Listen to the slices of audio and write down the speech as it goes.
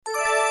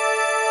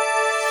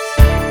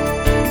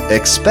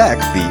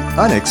Expect the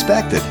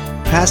unexpected.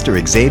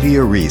 Pastor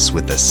Xavier Reese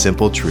with the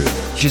simple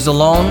truth. She's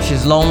alone,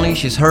 she's lonely,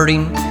 she's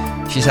hurting.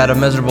 She's had a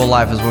miserable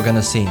life, as we're going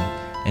to see.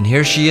 And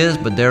here she is,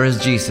 but there is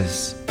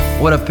Jesus.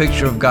 What a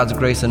picture of God's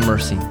grace and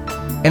mercy.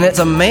 And it's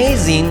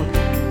amazing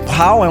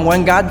how and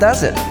when God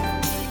does it.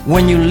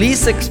 When you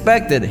least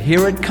expect it,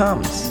 here it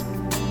comes.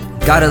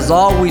 God is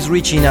always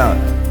reaching out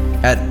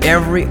at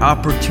every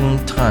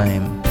opportune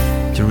time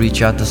to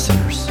reach out to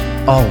sinners.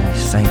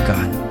 Always, thank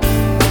God.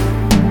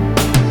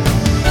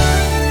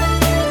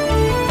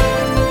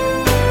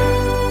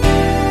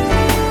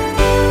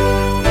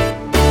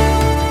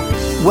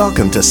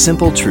 Welcome to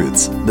Simple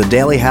Truths, the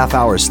daily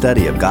half-hour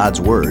study of God's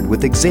Word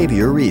with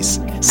Xavier Reese,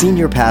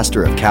 Senior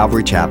Pastor of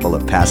Calvary Chapel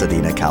of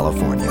Pasadena,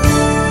 California.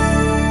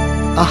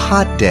 A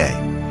hot day,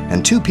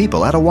 and two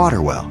people at a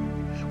water well.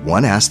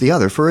 One asked the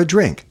other for a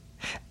drink.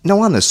 Now,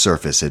 on the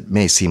surface, it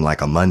may seem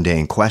like a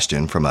mundane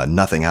question from a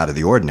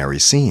nothing-out-of-the-ordinary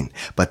scene,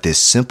 but this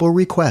simple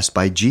request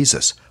by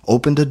Jesus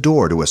opened a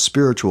door to a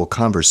spiritual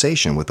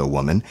conversation with a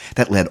woman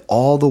that led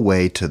all the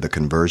way to the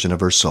conversion of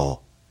her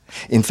soul.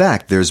 In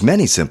fact, there's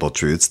many simple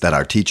truths that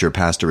our teacher,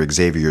 Pastor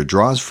Xavier,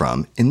 draws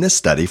from in this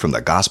study from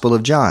the Gospel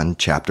of John,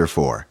 chapter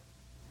 4.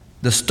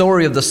 The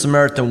story of the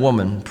Samaritan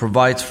woman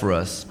provides for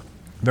us,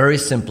 very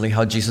simply,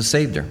 how Jesus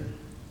saved her.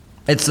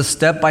 It's a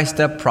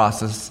step-by-step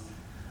process,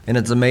 and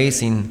it's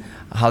amazing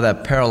how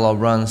that parallel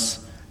runs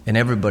in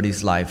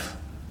everybody's life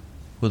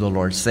who the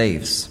Lord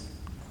saves.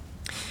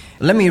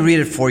 Let me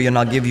read it for you, and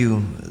I'll give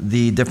you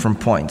the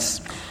different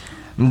points.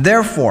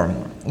 Therefore,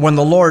 when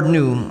the Lord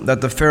knew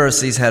that the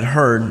Pharisees had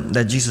heard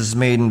that Jesus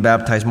made and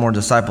baptized more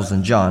disciples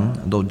than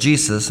John, though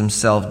Jesus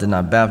himself did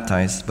not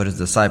baptize, but his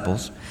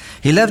disciples,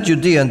 he left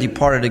Judea and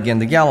departed again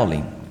to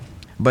Galilee.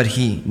 But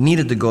he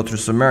needed to go through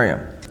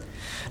Samaria.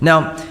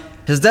 Now,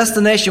 his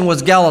destination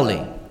was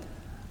Galilee,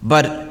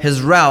 but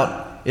his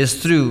route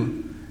is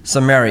through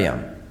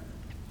Samaria.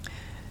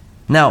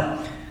 Now,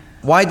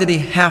 why did he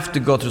have to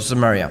go through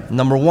Samaria?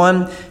 Number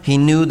one, he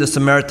knew the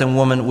Samaritan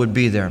woman would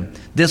be there.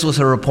 This was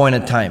her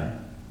appointed time.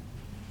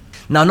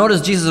 Now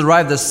notice Jesus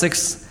arrived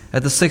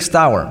at the sixth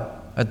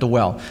hour at the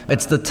well.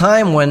 It's the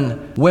time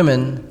when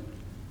women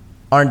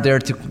aren't there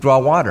to draw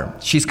water.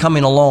 She's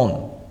coming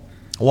alone.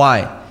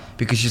 Why?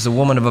 Because she's a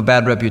woman of a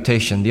bad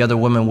reputation. The other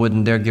women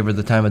wouldn't dare give her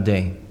the time of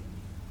day.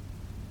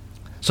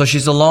 So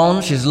she's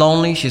alone, she's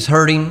lonely, she's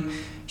hurting.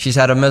 She's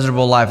had a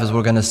miserable life, as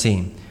we're going to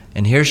see.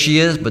 And here she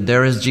is, but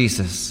there is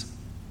Jesus.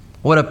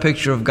 What a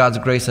picture of God's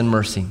grace and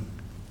mercy.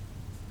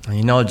 And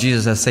you know,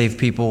 Jesus has saved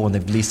people when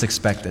they've least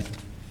expected.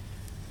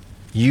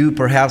 You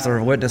perhaps are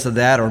a witness of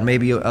that, or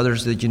maybe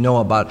others that you know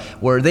about,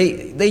 where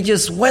they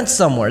just went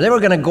somewhere. They were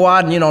going to go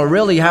out and,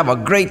 really have a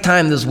great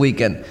time this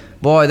weekend.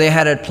 Boy, they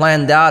had it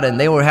planned out, and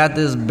they had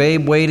this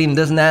babe waiting,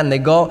 this and that, and they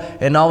go,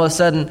 and all of a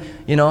sudden,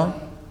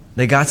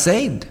 they got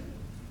saved.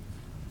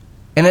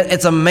 And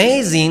it's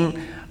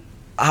amazing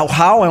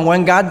how and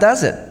when God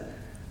does it.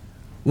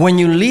 When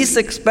you least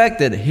expect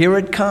it, here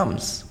it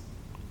comes.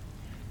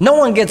 No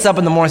one gets up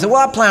in the morning and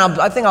says,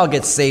 I think I'll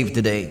get saved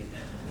today.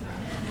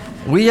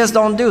 We just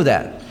don't do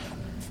that.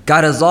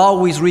 God is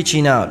always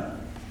reaching out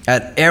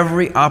at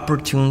every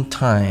opportune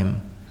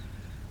time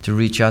to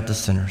reach out to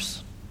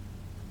sinners.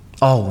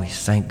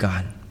 Always, thank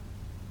God.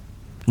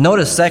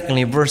 Notice,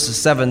 secondly,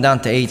 verses 7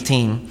 down to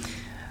 18,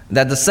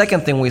 that the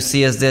second thing we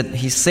see is that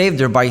he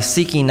saved her by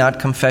seeking out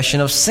confession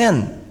of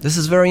sin. This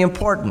is very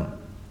important.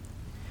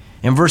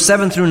 In verse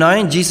 7 through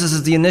 9, Jesus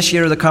is the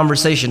initiator of the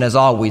conversation, as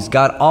always.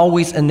 God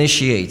always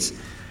initiates.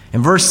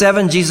 In verse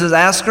 7, Jesus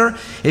asked her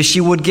if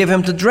she would give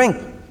him to drink.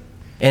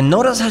 And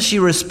notice how she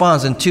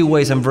responds in two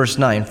ways in verse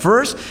 9.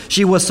 First,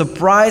 she was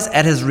surprised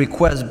at his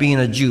request being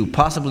a Jew.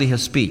 Possibly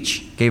his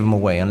speech gave him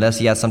away, unless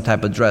he had some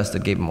type of dress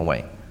that gave him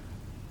away.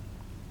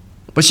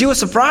 But she was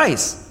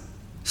surprised,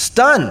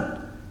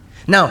 stunned.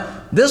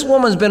 Now, this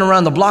woman's been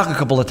around the block a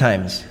couple of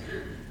times.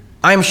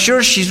 I'm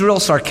sure she's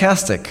real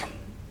sarcastic.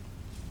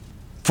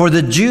 For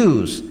the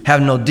Jews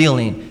have no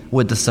dealing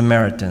with the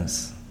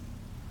Samaritans.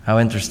 How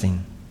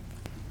interesting.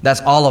 That's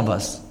all of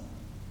us.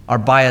 Our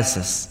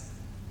biases.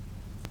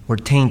 We're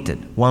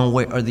tainted one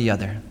way or the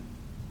other.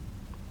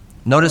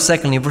 Notice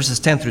secondly, verses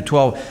 10 through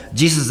 12,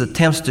 Jesus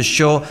attempts to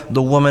show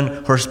the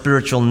woman her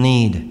spiritual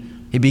need.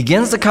 He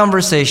begins the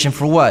conversation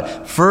for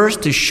what?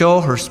 First, to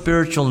show her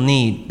spiritual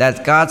need.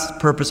 That's God's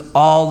purpose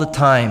all the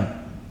time.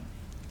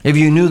 If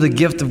you knew the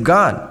gift of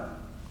God.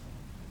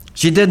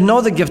 She didn't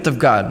know the gift of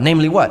God.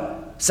 Namely what?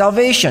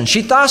 Salvation.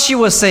 She thought she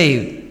was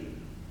saved,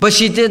 but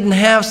she didn't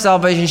have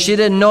salvation. She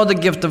didn't know the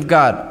gift of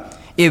God.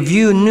 If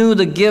you knew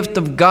the gift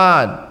of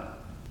God,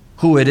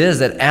 who it is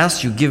that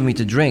asks you, give me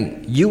to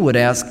drink, you would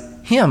ask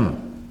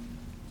him.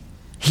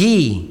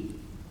 He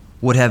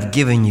would have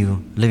given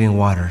you living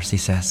waters, he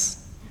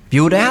says. If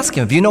you would ask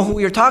him, if you know who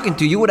you're talking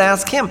to, you would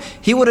ask him.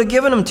 He would have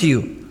given them to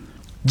you.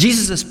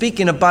 Jesus is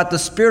speaking about the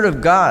Spirit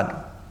of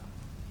God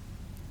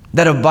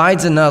that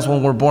abides in us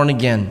when we're born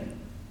again.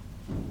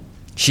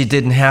 She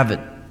didn't have it.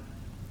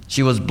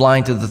 She was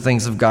blind to the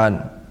things of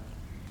God.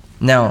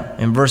 Now,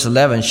 in verse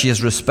 11, she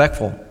is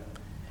respectful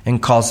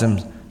and calls him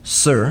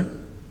sir.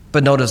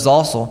 But notice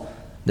also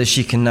that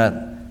she cannot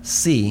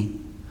see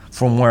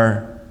from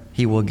where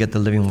he will get the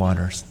living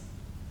waters.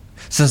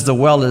 Since the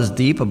well is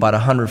deep, about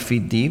 100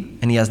 feet deep,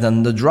 and he has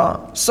nothing to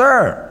draw.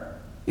 Sir,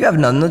 you have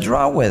nothing to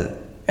draw with,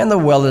 and the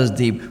well is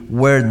deep.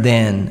 Where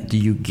then do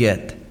you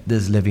get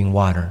this living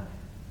water?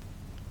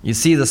 You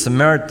see, the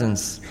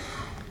Samaritans,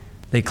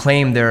 they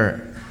claim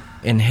their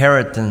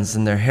inheritance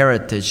and their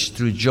heritage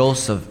through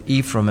Joseph,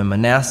 Ephraim, and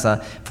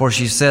Manasseh. For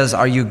she says,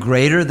 are you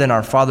greater than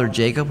our father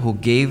Jacob, who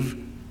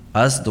gave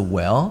us the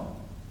well?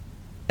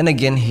 And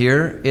again,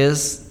 here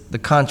is the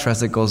contrast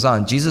that goes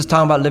on. Jesus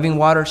talking about living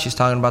water, she's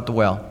talking about the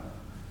well.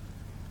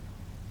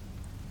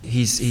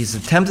 He's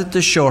attempted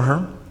to show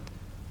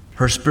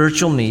her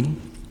spiritual need.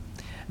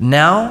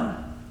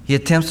 Now he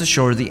attempts to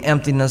show her the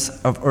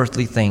emptiness of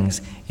earthly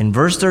things. In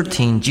verse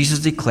 13, Jesus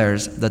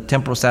declares the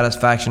temporal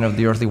satisfaction of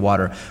the earthly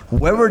water.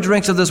 Whoever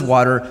drinks of this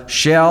water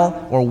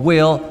shall or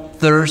will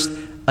thirst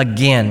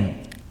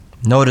again.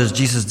 Notice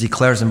Jesus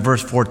declares in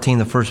verse 14,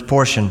 the first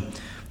portion,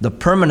 the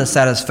permanent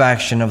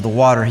satisfaction of the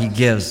water he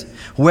gives.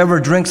 Whoever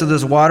drinks of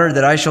this water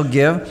that I shall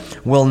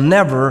give will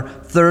never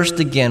thirst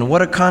again.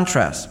 What a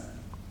contrast.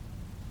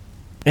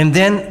 And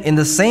then in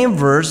the same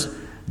verse,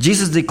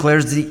 Jesus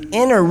declares the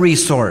inner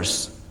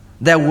resource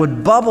that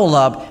would bubble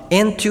up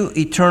into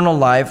eternal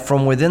life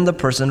from within the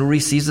person who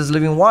receives this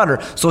living water.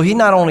 So he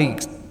not only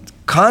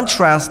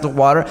contrasts the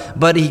water,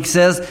 but he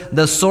says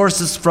the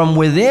source is from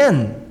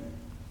within.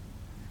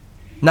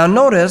 Now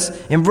notice,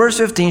 in verse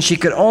 15, she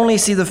could only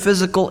see the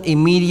physical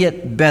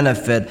immediate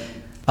benefit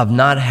of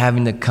not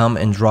having to come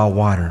and draw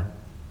water.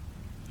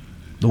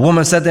 The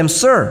woman said to him,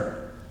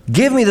 Sir,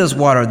 give me this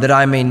water that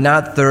I may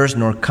not thirst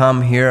nor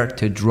come here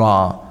to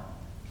draw.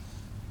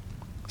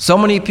 So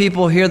many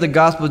people hear the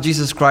gospel of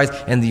Jesus Christ,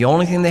 and the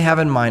only thing they have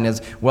in mind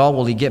is, well,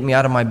 will he get me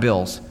out of my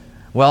bills?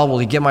 Well, will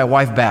he get my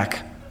wife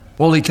back?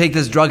 Will he take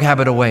this drug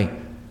habit away?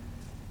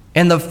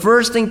 And the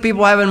first thing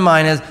people have in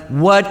mind is,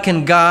 what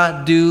can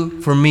God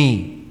do for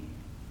me?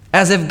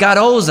 As if God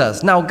owes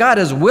us. Now, God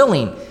is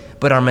willing,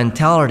 but our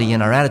mentality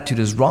and our attitude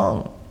is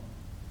wrong.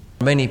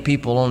 Many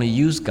people only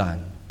use God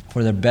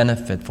for their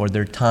benefit, for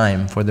their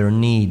time, for their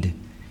need.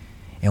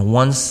 And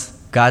once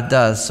God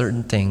does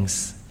certain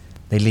things,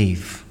 they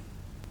leave.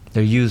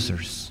 They're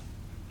users.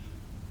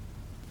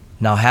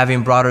 Now,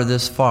 having brought her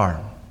this far,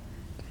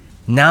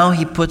 now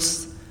he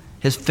puts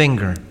his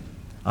finger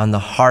on the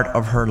heart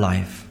of her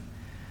life.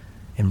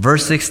 In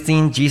verse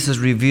 16, Jesus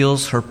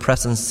reveals her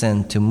present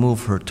sin to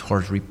move her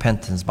towards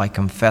repentance by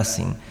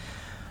confessing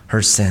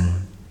her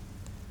sin.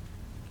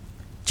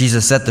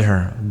 Jesus said to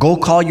her, Go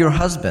call your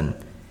husband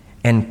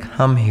and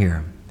come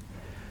here.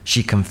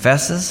 She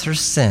confesses her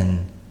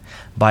sin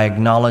by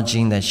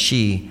acknowledging that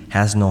she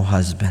has no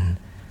husband.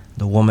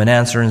 The woman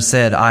answered and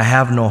said, I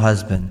have no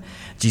husband.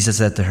 Jesus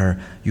said to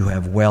her, You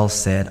have well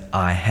said,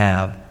 I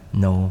have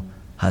no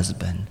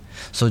husband.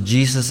 So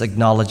Jesus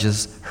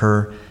acknowledges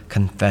her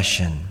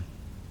confession.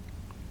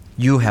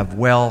 You have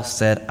well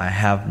said, I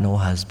have no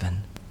husband.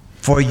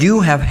 For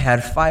you have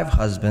had 5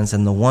 husbands,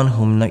 and the one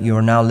whom you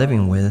are now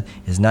living with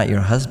is not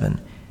your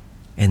husband.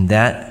 And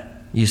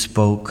that you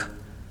spoke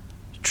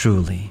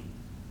truly.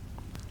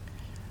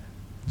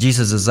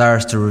 Jesus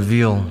desires to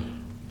reveal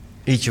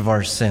each of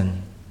our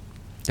sin,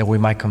 that we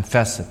might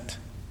confess it,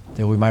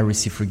 that we might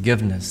receive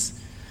forgiveness,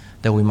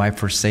 that we might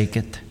forsake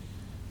it.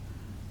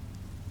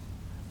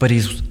 But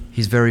he's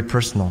very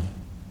personal.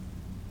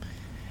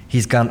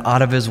 He's gone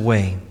out of his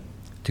way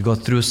to go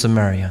through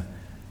Samaria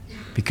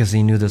because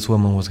he knew this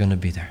woman was going to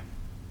be there.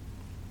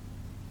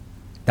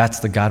 That's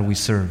the God we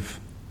serve.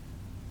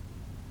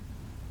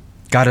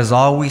 God is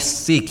always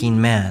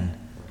seeking man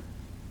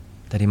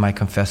that he might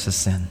confess his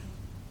sin.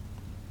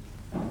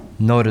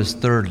 Notice,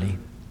 thirdly,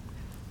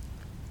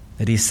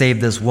 that he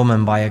saved this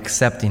woman by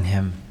accepting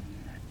him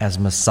as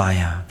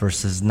Messiah,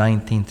 verses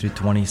 19 through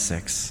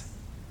 26.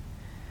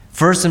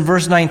 First, in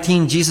verse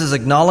 19, Jesus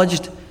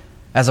acknowledged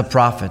as a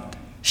prophet.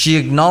 She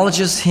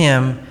acknowledges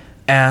him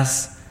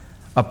as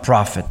a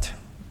prophet.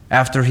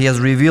 After he has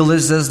revealed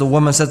this, the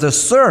woman says to him,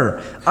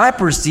 Sir, I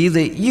perceive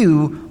that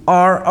you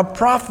are a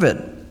prophet.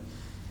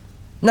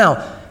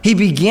 Now, he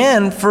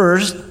began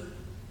first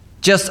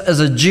just as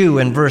a Jew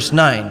in verse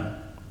 9.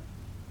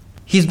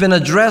 He's been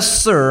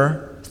addressed,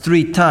 Sir,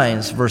 3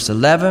 times, verse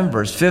 11,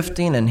 verse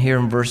 15, and here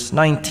in verse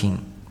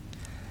 19.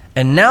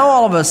 And now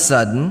all of a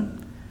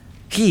sudden,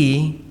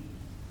 he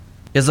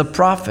is a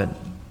prophet.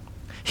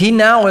 He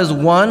now is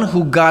one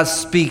who God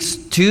speaks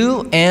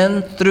to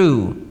and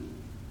through,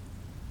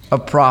 a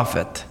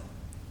prophet.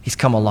 He's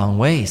come a long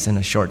ways in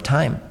a short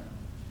time.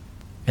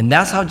 And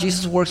that's how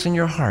Jesus works in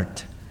your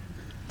heart.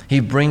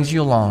 He brings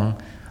you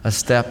along a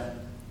step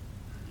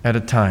at a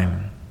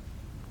time.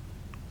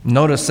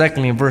 Notice,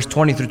 secondly, in verse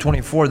 20 through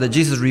 24, that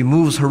Jesus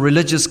removes her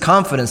religious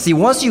confidence. See,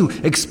 once you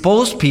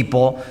expose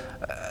people,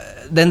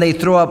 then they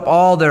throw up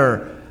all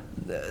their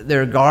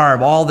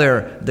garb, all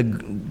the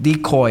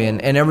decoy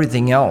and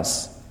everything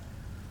else.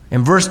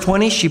 In verse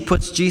 20, she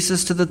puts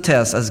Jesus to the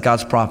test as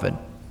God's prophet.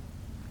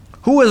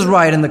 Who is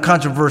right in the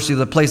controversy of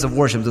the place of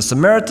worship, the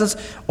Samaritans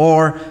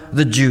or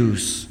the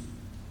Jews?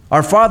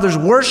 Our fathers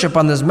worship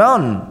on this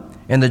mountain,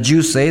 and the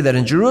Jews say that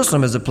in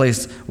Jerusalem is the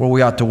place where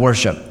we ought to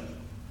worship.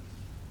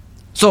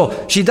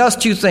 So she does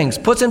two things,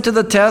 puts him to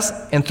the test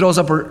and throws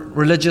up her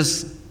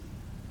religious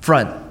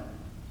front.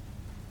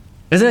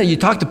 Isn't it? You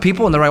talk to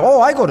people and they're like,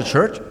 oh, I go to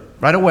church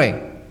right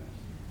away.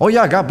 Oh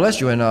yeah, God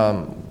bless you, and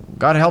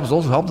God helps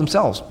those who help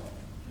themselves.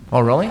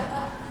 Oh, really?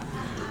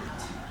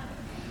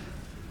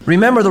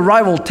 Remember, the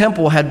rival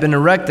temple had been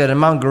erected in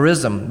Mount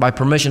Gerizim by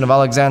permission of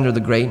Alexander the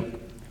Great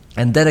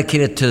and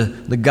dedicated to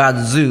the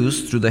god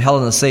Zeus through the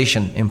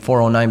Hellenization in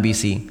 409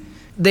 BC.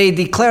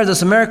 The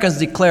Samaritans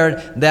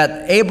declared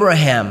that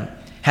Abraham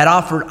had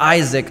offered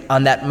Isaac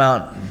on that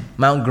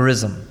Mount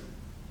Gerizim.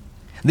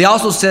 They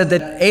also said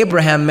that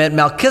Abraham met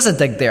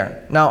Melchizedek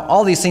there. Now,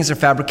 all these things are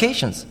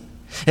fabrications.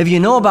 If you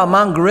know about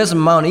Mount Gerizim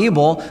and Mount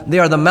Ebal, they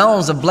are the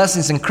mountains of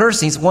blessings and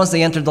cursings once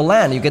they entered the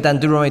land. You get that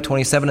in Deuteronomy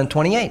 27 and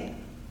 28.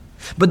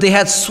 But they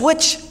had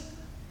switched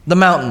the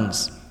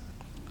mountains.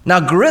 Now,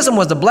 Gerizim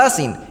was the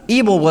blessing.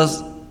 Ebal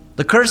was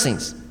the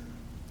cursings.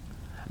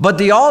 But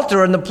the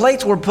altar and the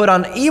plates were put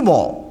on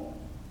Ebal.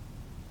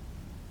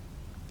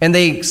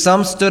 And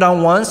some stood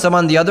on one, some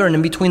on the other, and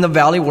in between the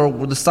valley where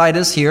the site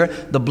is here,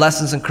 the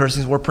blessings and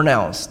cursings were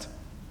pronounced.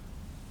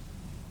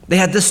 They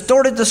had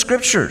distorted the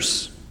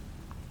scriptures.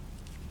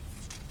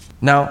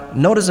 Now,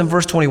 notice in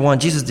verse 21,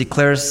 Jesus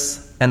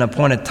declares an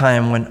appointed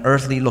time when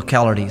earthly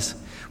localities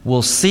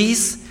will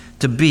cease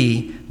to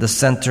be the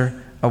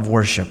center of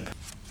worship.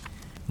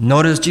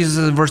 Notice Jesus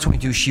says in verse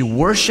 22, she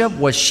worshiped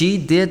what she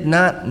did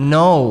not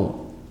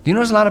know. Do you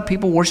notice a lot of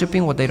people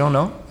worshiping what they don't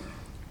know?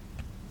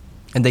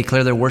 And they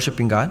declare they're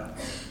worshiping God.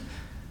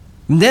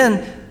 And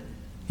then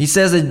he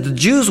says that the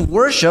Jews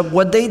worship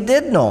what they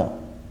did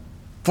know.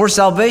 For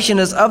salvation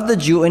is of the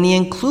Jew, and he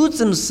includes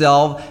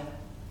himself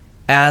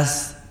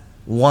as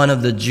one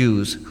of the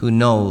Jews who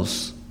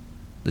knows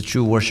the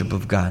true worship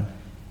of God.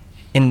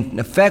 In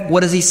effect,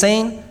 what is he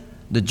saying?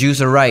 The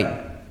Jews are right.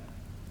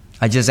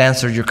 I just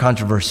answered your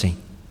controversy.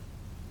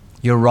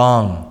 You're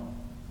wrong.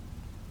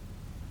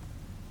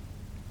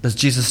 Does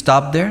Jesus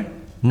stop there?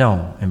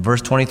 No. In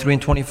verse 23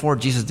 and 24,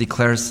 Jesus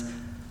declares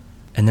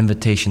an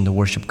invitation to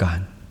worship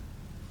God.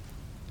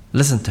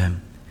 Listen to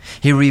him.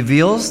 He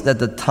reveals that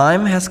the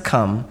time has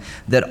come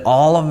that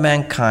all of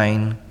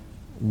mankind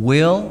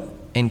will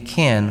and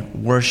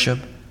can worship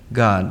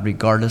God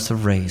regardless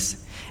of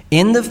race.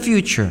 In the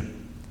future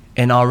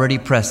and already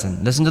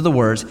present, listen to the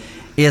words,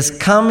 is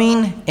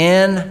coming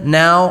and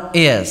now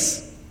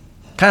is.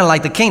 Kind of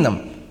like the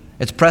kingdom.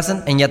 It's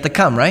present and yet to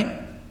come, right?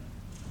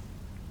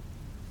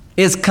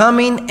 Is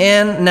coming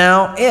and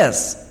now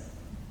is.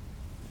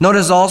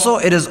 Notice also,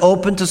 it is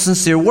open to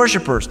sincere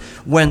worshipers,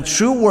 when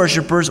true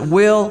worshipers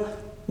will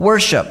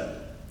worship.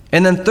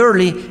 And then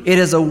thirdly, it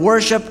is a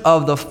worship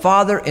of the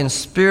Father in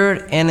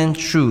spirit and in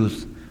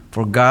truth,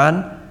 for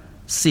God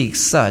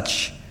seeks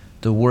such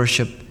to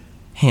worship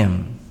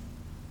him.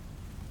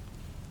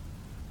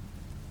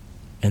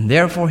 And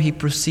therefore he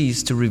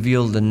proceeds to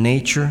reveal the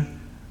nature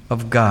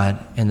of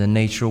God and the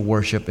nature of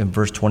worship in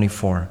verse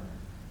 24.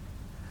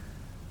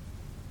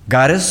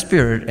 God is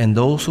spirit, and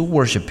those who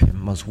worship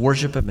him must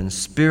worship him in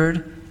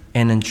spirit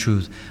and in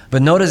truth.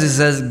 But notice it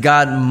says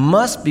God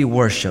must be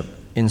worshipped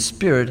in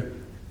spirit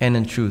and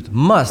in truth.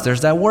 Must,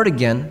 there's that word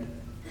again.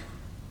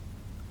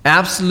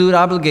 Absolute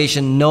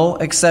obligation, no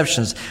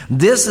exceptions.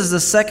 This is the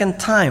second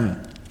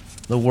time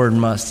the word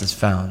must is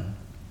found.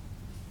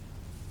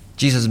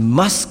 Jesus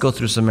must go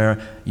through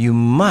Samaria. You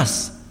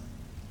must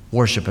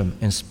worship him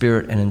in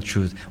spirit and in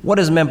truth. What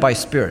is meant by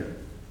spirit?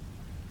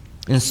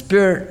 In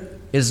spirit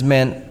is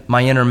meant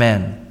my inner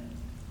man.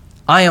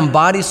 I am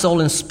body, soul,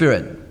 and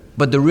spirit,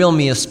 but the real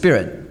me is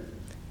spirit.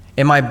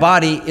 And my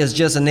body is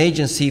just an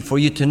agency for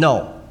you to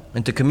know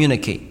and to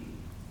communicate.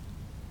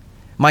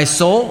 My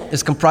soul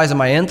is comprised of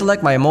my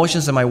intellect, my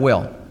emotions, and my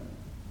will.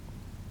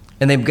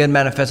 And they get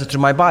manifested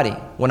through my body.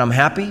 When I'm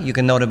happy, you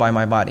can know it by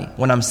my body.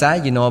 When I'm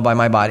sad, you know it by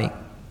my body.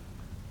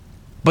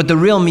 But the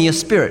real me is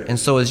spirit, and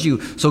so is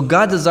you. So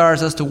God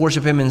desires us to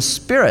worship him in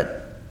spirit.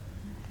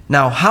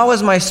 Now, how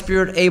is my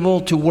spirit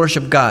able to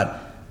worship God?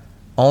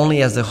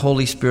 Only as the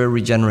Holy Spirit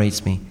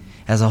regenerates me.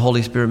 As the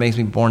Holy Spirit makes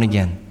me born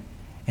again.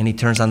 And he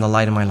turns on the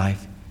light of my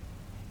life.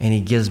 And he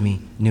gives me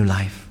new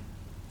life.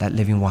 That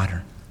living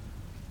water.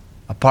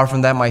 Apart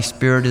from that, my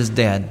spirit is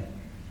dead.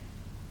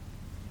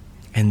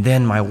 And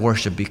then my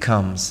worship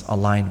becomes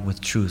aligned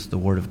with truth, the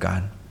Word of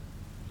God.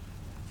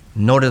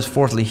 Notice,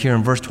 fourthly, here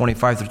in verse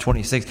 25 through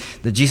 26,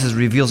 that Jesus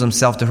reveals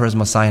himself to her as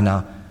Messiah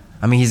now.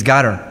 I mean, he's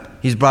got her.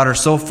 He's brought her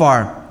so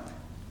far.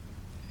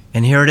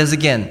 And here it is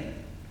again.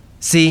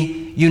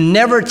 See, you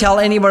never tell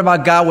anybody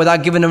about God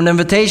without giving them an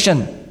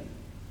invitation.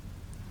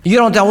 You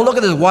don't tell, well, look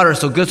at this water,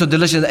 so good, so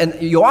delicious, and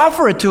you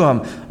offer it to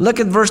him. Look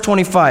at verse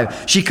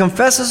 25. She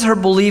confesses her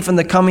belief in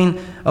the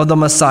coming of the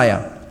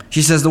Messiah.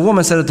 She says, the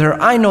woman said to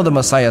her, I know the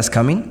Messiah is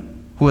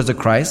coming, who is the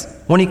Christ.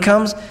 When he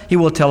comes, he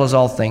will tell us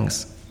all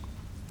things.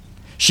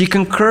 She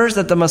concurs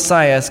that the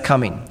Messiah is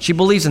coming. She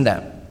believes in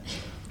that.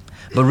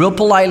 But real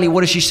politely,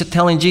 what is she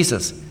telling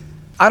Jesus?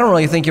 I don't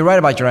really think you're right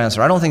about your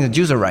answer. I don't think the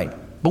Jews are right.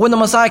 But when the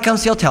Messiah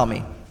comes, he'll tell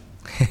me.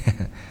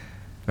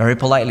 Very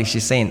politely,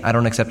 she's saying, I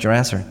don't accept your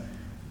answer.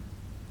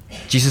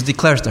 Jesus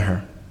declares to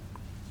her,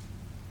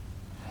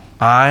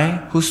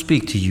 I who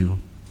speak to you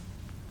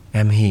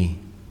am he.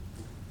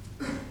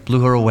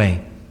 Blew her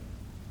away.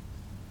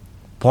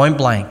 Point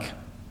blank.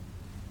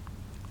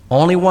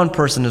 Only one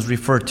person is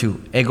referred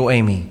to, ego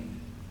eimi,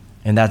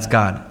 and that's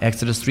God.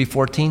 Exodus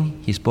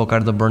 3:14, he spoke out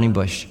of the burning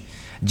bush.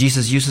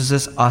 Jesus uses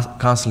this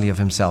constantly of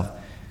himself.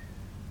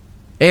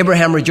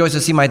 Abraham rejoiced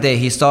to see my day.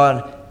 He saw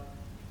it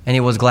and he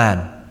was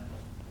glad.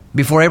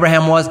 Before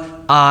Abraham was,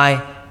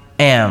 I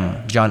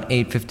am. John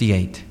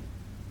 8:58.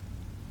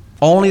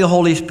 Only the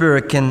Holy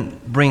Spirit can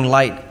bring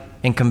light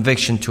and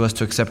conviction to us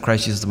to accept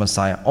Christ Jesus the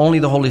Messiah. Only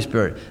the Holy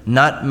Spirit,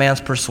 not man's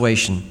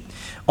persuasion.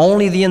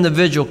 Only the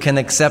individual can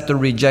accept or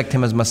reject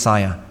him as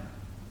Messiah.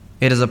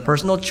 It is a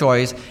personal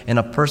choice and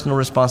a personal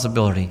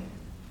responsibility.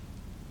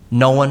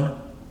 No one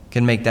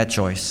can make that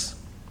choice.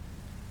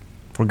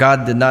 For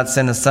God did not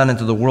send his Son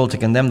into the world to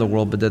condemn the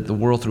world, but that the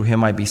world through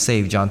him might be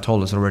saved. John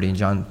told us already in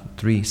John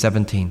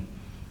 3:17.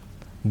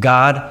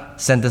 God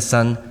sent the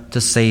Son to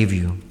save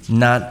you,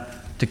 not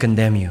to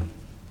condemn you.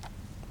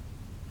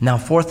 Now,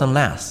 fourth and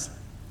last,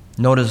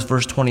 notice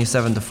verse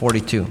 27 to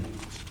 42.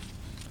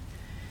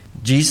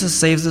 Jesus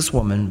saves this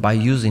woman by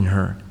using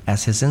her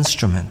as his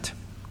instrument.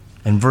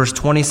 In verse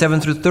 27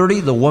 through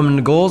 30, the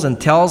woman goes and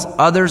tells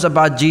others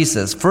about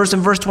Jesus. First in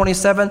verse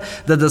 27,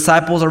 the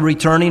disciples are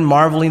returning,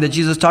 marveling that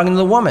Jesus is talking to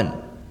the woman.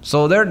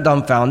 So they're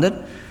dumbfounded.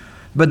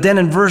 But then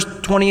in verse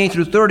 28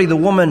 through 30, the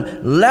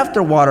woman left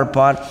her water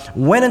pot,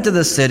 went into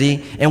the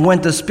city, and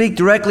went to speak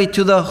directly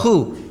to the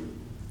who?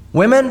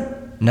 Women?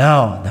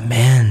 No, the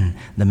men.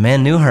 The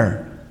men knew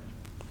her.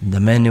 The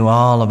men knew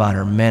all about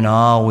her. Men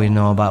always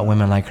know about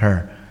women like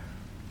her.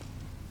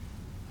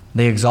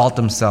 They exalt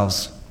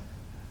themselves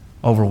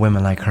over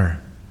women like her.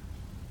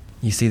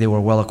 You see, they were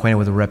well acquainted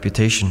with her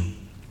reputation.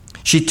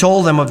 She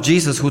told them of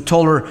Jesus, who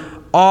told her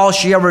all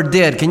she ever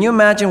did. Can you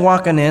imagine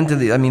walking into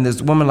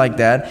this woman like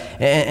that,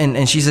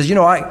 and she says,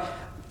 I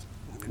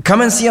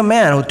come and see a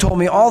man who told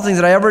me all things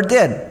that I ever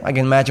did. I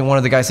can imagine one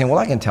of the guys saying, well,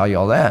 I can tell you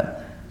all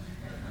that.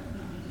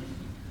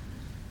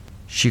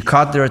 She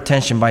caught their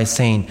attention by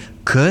saying,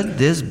 could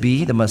this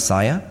be the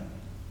Messiah?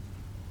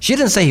 She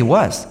didn't say he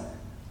was.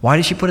 Why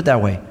did she put it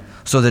that way?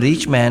 So that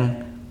each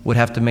man would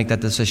have to make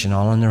that decision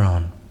all on their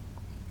own.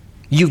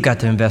 You've got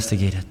to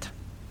investigate it.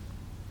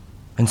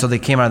 And so they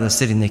came out of the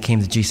city and they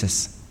came to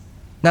Jesus.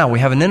 Now we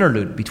have an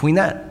interlude between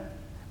that.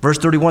 Verse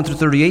 31 through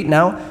 38,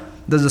 now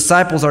the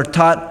disciples are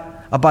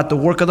taught about the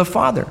work of the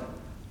Father.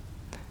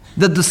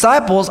 The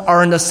disciples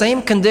are in the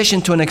same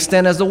condition to an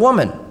extent as the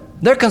woman.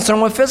 They're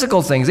concerned with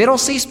physical things. They don't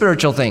see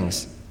spiritual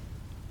things.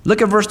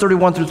 Look at verse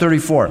 31 through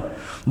 34.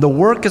 The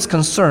work is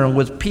concerned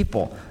with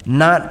people,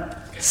 not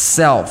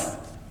self.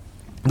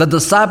 The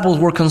disciples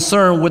were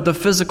concerned with the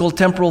physical,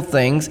 temporal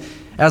things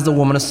as the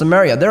woman of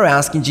Samaria. They're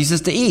asking Jesus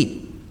to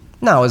eat.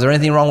 Now, is there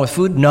anything wrong with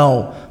food?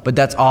 No, but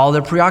that's all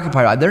they're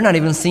preoccupied with. They're not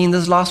even seeing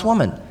this lost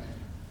woman.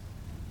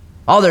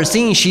 All they're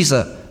seeing, she's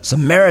a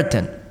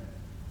Samaritan.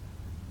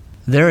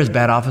 They're as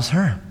bad off as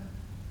her.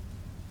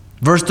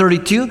 Verse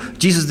 32,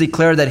 Jesus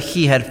declared that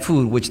he had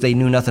food which they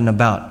knew nothing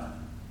about.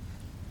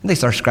 And they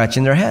start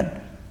scratching their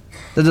head.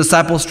 The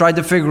disciples tried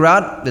to figure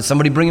out, did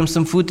somebody bring him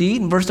some food to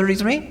eat in verse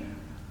 33?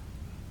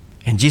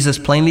 And Jesus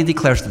plainly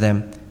declares to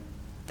them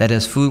that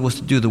his food was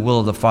to do the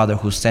will of the Father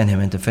who sent him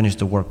and to finish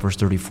the work, verse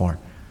 34.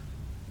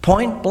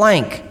 Point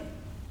blank.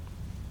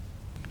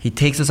 He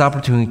takes this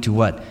opportunity to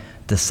what?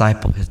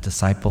 Disciple his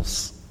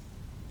disciples.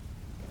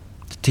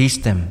 To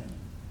teach them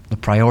the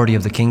priority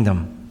of the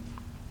kingdom.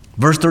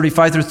 Verse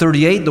 35 through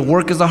 38, the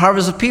work is the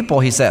harvest of people,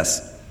 he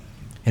says.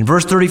 In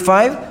verse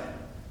 35,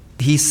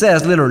 he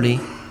says literally,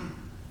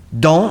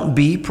 don't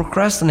be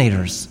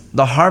procrastinators.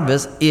 The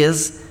harvest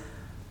is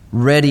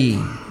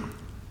ready.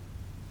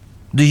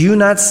 Do you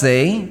not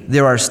say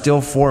there are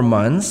still 4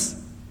 months?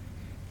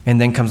 And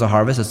then comes the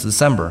harvest. It's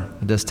December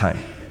at this time.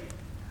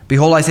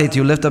 Behold, I say to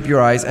you, lift up your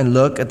eyes and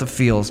look at the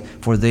fields,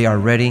 for they are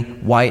ready,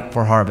 white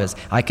for harvest.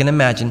 I can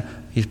imagine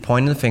he's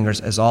pointing the fingers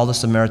as all the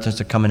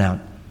Samaritans are coming out.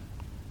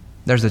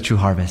 There's the true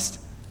harvest.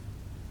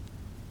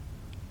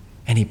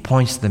 And he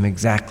points to them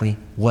exactly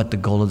what the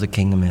goal of the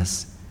kingdom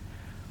is.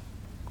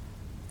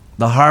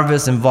 The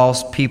harvest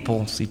involves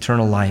people's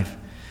eternal life,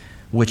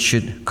 which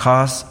should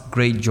cause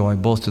great joy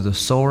both to the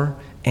sower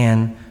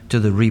and to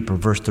the reaper,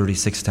 verse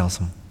 36 tells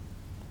him.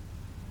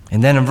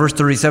 And then in verse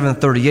 37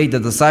 and 38, the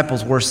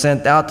disciples were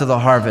sent out to the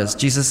harvest.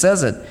 Jesus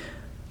says it.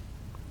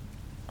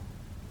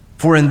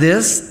 For in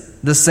this,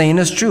 the saying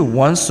is true,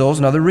 one sows,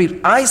 another reaps.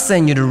 I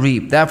send you to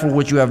reap that for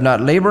which you have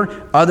not labored,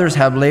 others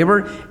have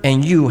labored,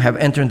 and you have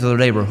entered into the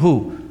labor.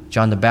 Who?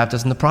 John the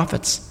Baptist and the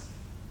prophets.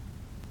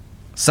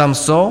 Some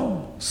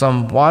sow,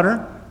 some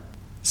water,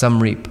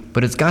 some reap.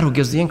 But it's God who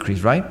gives the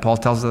increase, right? Paul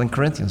tells us in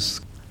Corinthians.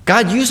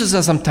 God uses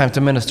us sometimes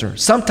to minister,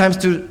 sometimes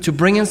to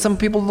bring in some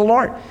people to the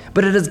Lord.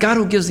 But it is God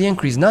who gives the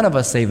increase. None of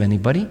us save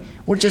anybody.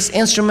 We're just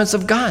instruments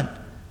of God.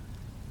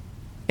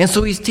 And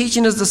so he's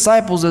teaching his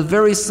disciples a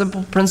very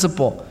simple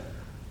principle.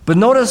 But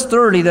notice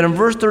thirdly that in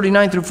verse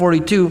 39 through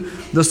 42,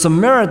 the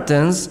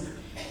Samaritans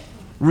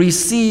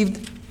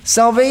received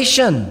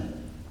salvation.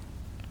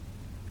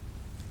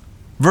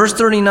 Verse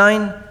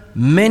 39,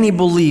 many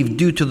believed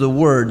due to the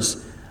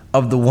words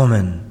of the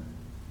woman.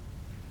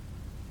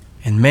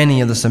 And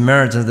many of the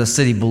Samaritans of the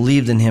city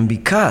believed in him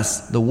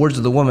because the words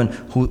of the woman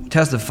who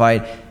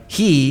testified,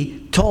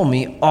 he told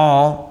me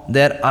all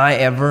that I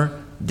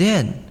ever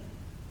did.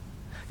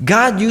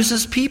 God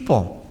uses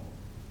people.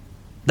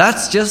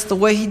 That's just the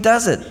way he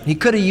does it. He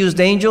could have used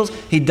angels.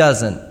 He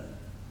doesn't.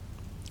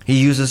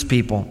 He uses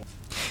people.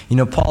 You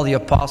know, Paul the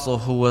apostle,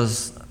 who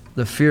was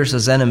the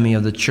fiercest enemy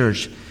of the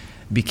church,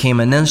 became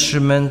an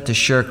instrument to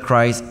share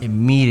Christ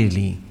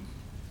immediately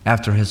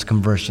after his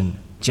conversion,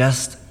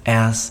 just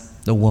as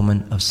the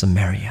woman of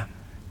Samaria.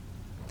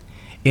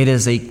 It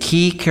is a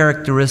key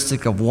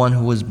characteristic of one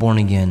who is born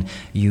again.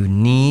 You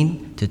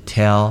need to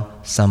tell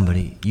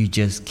somebody. You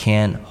just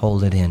can't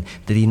hold it in.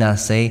 Did he not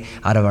say,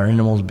 out of our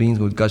innermost beings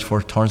would gush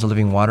forth torrents of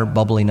living water,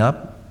 bubbling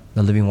up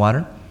the living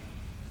water?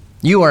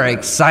 You are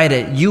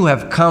excited. You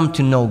have come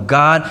to know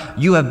God.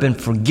 You have been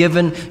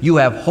forgiven. You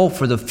have hope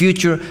for the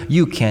future.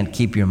 You can't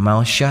keep your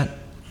mouth shut.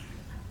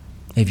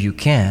 If you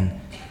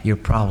can, you're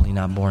probably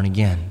not born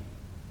again.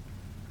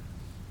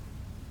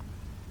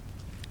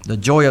 The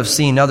joy of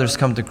seeing others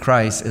come to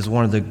Christ is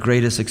one of the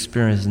greatest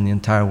experiences in the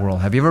entire world.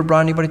 Have you ever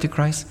brought anybody to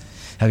Christ?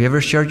 Have you ever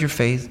shared your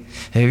faith?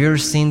 Have you ever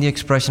seen the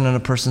expression on a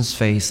person's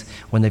face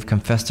when they've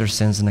confessed their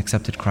sins and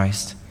accepted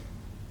Christ?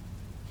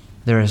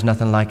 There is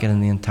nothing like it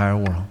in the entire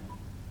world.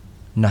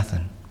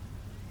 Nothing.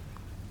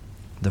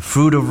 The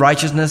fruit of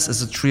righteousness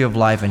is a tree of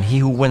life, and he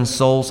who wins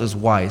souls is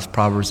wise.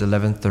 Proverbs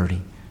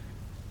 11:30.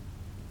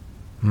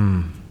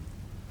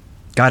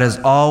 God is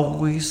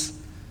always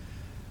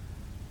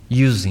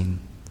using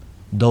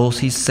those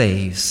he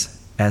saves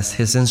as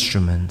his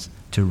instruments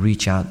to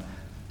reach out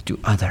to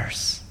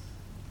others.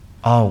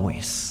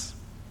 Always.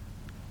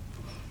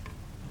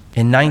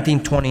 In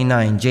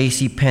 1929,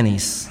 J.C.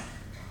 Penney's,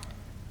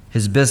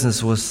 his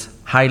business was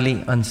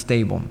highly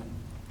unstable.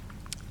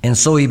 And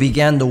so he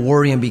began to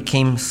worry and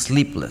became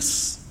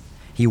sleepless.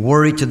 He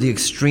worried to the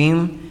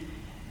extreme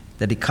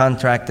that he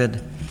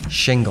contracted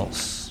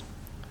shingles.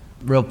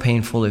 Real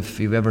painful if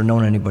you've ever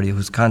known anybody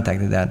who's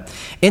contacted that.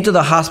 Into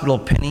the hospital,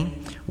 Penney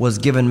was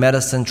given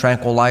medicine,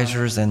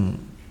 tranquilizers, and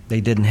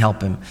they didn't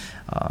help him.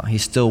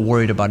 He's still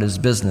worried about his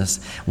business.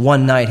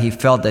 One night he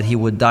felt that he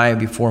would die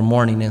before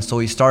morning, and so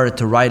he started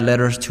to write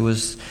letters to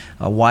his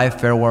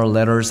wife, farewell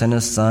letters, and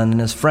his son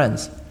and his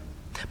friends.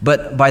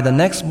 But by the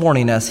next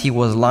morning, as he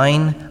was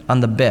lying on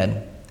the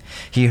bed,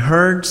 he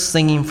heard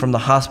singing from the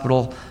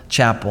hospital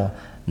chapel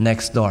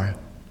next door.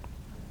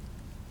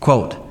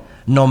 Quote,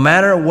 "No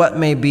matter what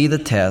may be the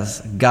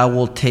test, God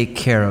will take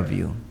care of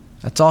you."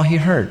 That's all he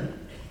heard.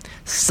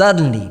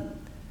 Suddenly,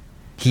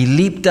 he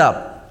leaped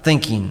up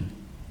thinking,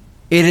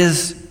 it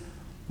is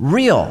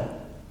real.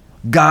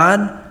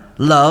 God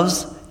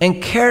loves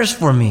and cares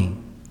for me.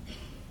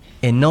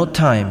 In no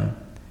time,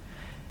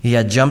 he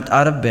had jumped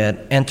out of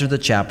bed, entered the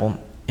chapel,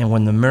 and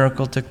when the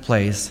miracle took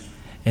place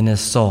in his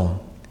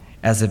soul,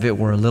 as if it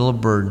were a little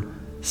bird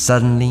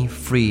suddenly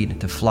freed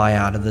to fly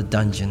out of the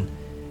dungeon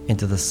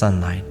into the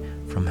sunlight,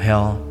 from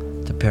hell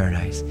to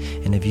paradise.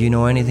 And if you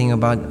know anything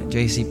about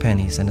J.C.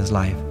 Penney's and his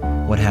life,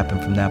 what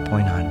happened from that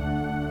point on,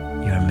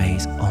 you're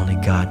amazed. Only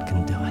God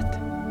can do it.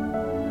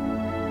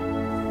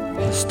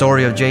 The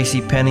story of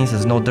J.C. Penney's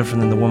is no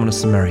different than the woman of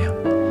Samaria.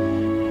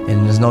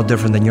 And it is no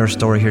different than your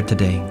story here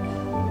today.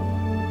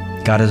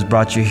 God has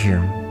brought you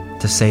here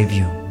to save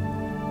you.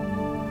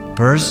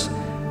 First,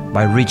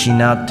 by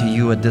reaching out to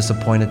you at this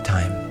appointed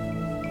time.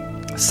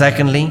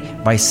 Secondly,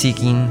 by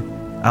seeking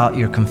out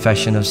your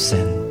confession of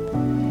sin.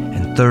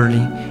 And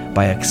thirdly,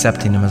 by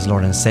accepting him as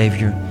Lord and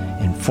Savior.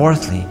 And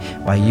fourthly,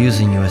 by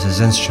using you as his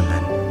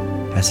instrument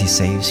as he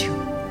saves you.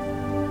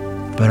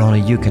 But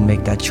only you can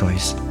make that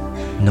choice,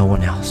 no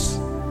one else.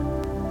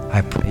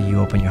 I pray you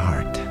open your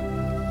heart.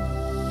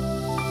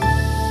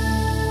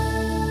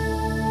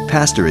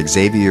 Pastor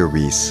Xavier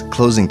Reese,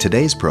 closing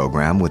today's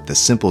program with the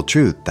simple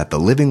truth that the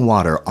living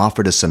water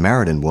offered a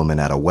Samaritan woman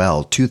at a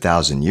well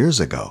 2,000 years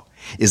ago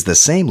is the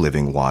same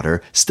living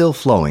water still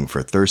flowing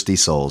for thirsty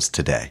souls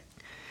today.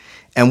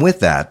 And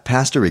with that,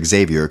 Pastor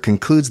Xavier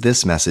concludes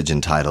this message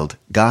entitled,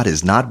 God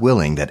is not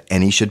willing that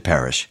any should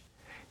perish.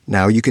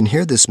 Now you can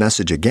hear this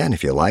message again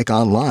if you like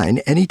online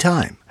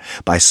anytime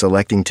by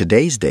selecting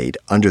today's date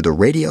under the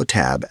radio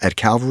tab at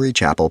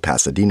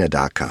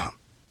CalvaryChapelPasadena.com.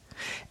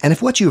 And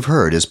if what you've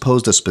heard has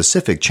posed a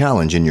specific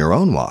challenge in your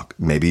own walk,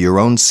 maybe your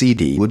own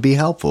CD would be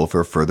helpful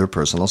for further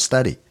personal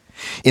study.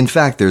 In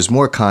fact, there's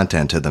more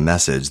content to the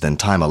message than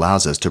time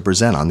allows us to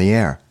present on the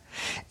air.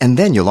 And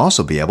then you'll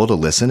also be able to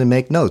listen and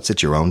make notes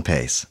at your own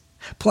pace.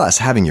 Plus,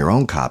 having your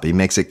own copy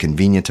makes it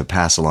convenient to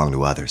pass along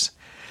to others.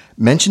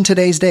 Mention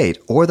today's date,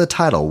 or the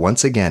title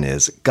once again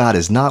is, God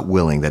is not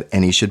willing that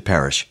any should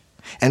perish.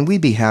 And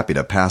we'd be happy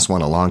to pass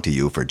one along to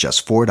you for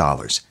just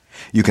 $4.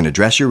 You can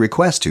address your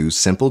request to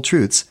Simple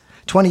Truths,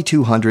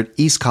 2200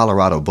 East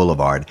Colorado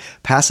Boulevard,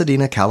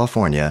 Pasadena,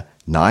 California,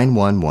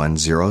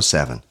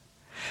 91107.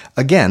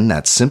 Again,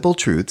 that's Simple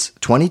Truths,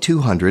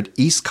 2200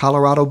 East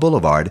Colorado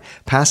Boulevard,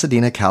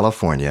 Pasadena,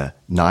 California,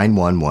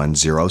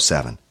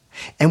 91107.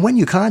 And when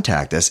you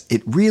contact us,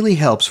 it really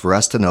helps for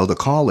us to know the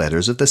call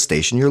letters of the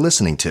station you're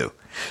listening to.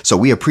 So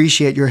we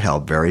appreciate your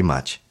help very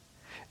much.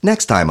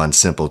 Next time on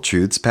Simple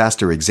Truths,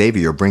 Pastor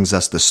Xavier brings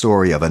us the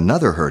story of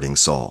another hurting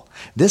soul,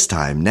 this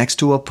time next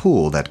to a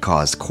pool that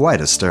caused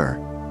quite a stir.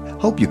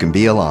 Hope you can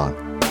be along.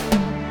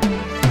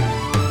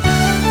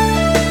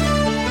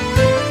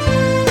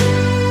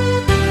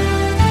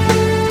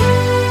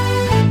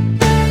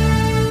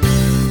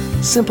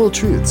 Simple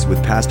Truths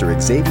with Pastor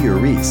Xavier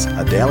Reese,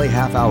 a daily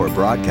half-hour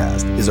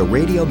broadcast, is a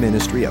radio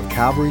ministry of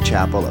Calvary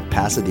Chapel of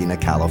Pasadena,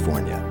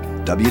 California.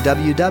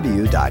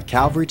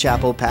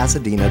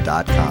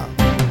 www.calvarychapelpasadena.com.